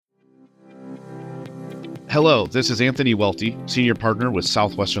Hello, this is Anthony Welti, Senior Partner with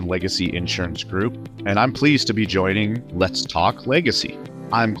Southwestern Legacy Insurance Group, and I'm pleased to be joining Let's Talk Legacy.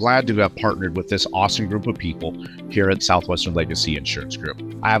 I'm glad to have partnered with this awesome group of people here at Southwestern Legacy Insurance Group.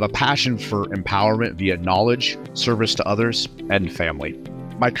 I have a passion for empowerment via knowledge, service to others, and family.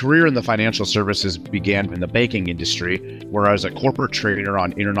 My career in the financial services began in the banking industry, where I was a corporate trader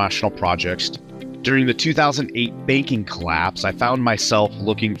on international projects. During the 2008 banking collapse, I found myself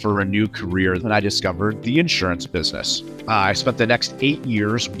looking for a new career, and I discovered the insurance business. I spent the next 8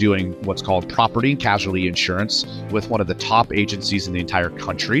 years doing what's called property and casualty insurance with one of the top agencies in the entire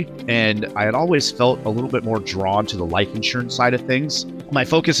country, and I had always felt a little bit more drawn to the life insurance side of things. My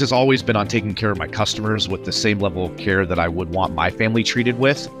focus has always been on taking care of my customers with the same level of care that I would want my family treated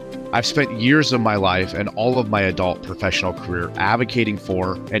with. I've spent years of my life and all of my adult professional career advocating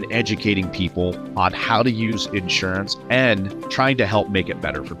for and educating people on how to use insurance and trying to help make it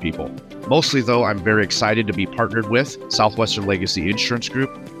better for people. Mostly though, I'm very excited to be partnered with Southwestern Legacy Insurance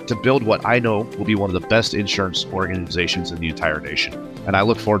Group to build what I know will be one of the best insurance organizations in the entire nation. And I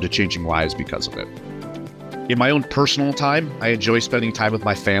look forward to changing lives because of it. In my own personal time, I enjoy spending time with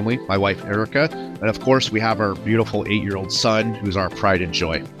my family, my wife Erica, and of course we have our beautiful 8-year-old son who's our pride and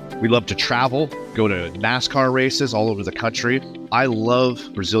joy. We love to travel, go to NASCAR races all over the country. I love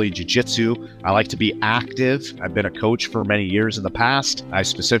Brazilian Jiu-Jitsu. I like to be active. I've been a coach for many years in the past. I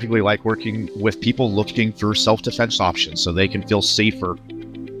specifically like working with people looking for self-defense options so they can feel safer.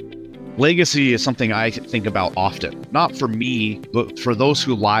 Legacy is something I think about often, not for me, but for those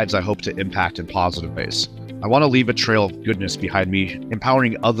whose lives I hope to impact in positive ways. I want to leave a trail of goodness behind me,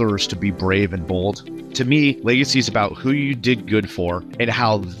 empowering others to be brave and bold. To me, legacy is about who you did good for and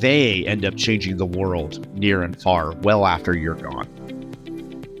how they end up changing the world near and far, well after you're gone.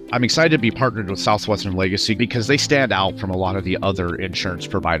 I'm excited to be partnered with Southwestern Legacy because they stand out from a lot of the other insurance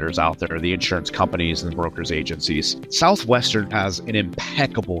providers out there, the insurance companies and the brokers agencies. Southwestern has an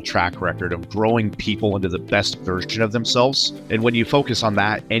impeccable track record of growing people into the best version of themselves. And when you focus on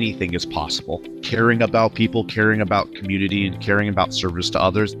that, anything is possible. Caring about people, caring about community, and caring about service to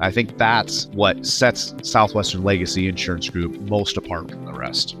others, I think that's what sets Southwestern Legacy Insurance Group most apart from the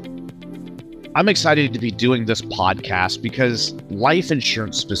rest. I'm excited to be doing this podcast because life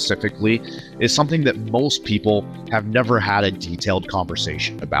insurance specifically is something that most people have never had a detailed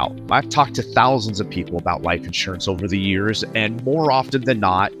conversation about. I've talked to thousands of people about life insurance over the years, and more often than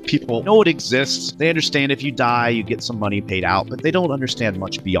not, people know it exists. They understand if you die, you get some money paid out, but they don't understand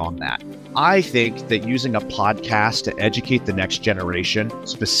much beyond that. I think that using a podcast to educate the next generation,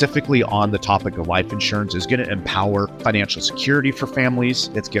 specifically on the topic of life insurance, is going to empower financial security for families.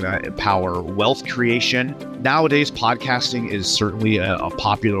 It's going to empower wealth creation. Nowadays, podcasting is certainly a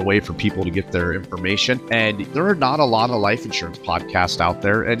popular way for people to get their information. And there are not a lot of life insurance podcasts out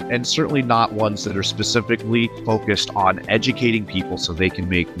there, and certainly not ones that are specifically focused on educating people so they can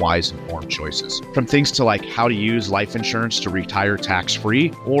make wise, informed choices. From things to like how to use life insurance to retire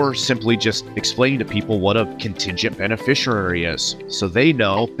tax-free, or simply just explain to people what a contingent beneficiary is, so they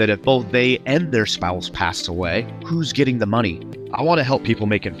know that if both they and their spouse passed away, who's getting the money? I want to help people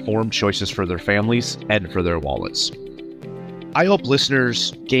make informed choices for their families and for their wallets. I hope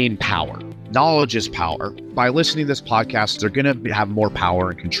listeners gain power. Knowledge is power. By listening to this podcast, they're going to have more power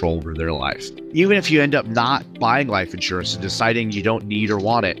and control over their life. Even if you end up not buying life insurance and deciding you don't need or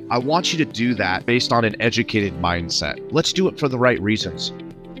want it, I want you to do that based on an educated mindset. Let's do it for the right reasons.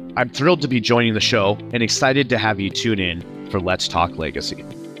 I'm thrilled to be joining the show and excited to have you tune in for Let's Talk Legacy.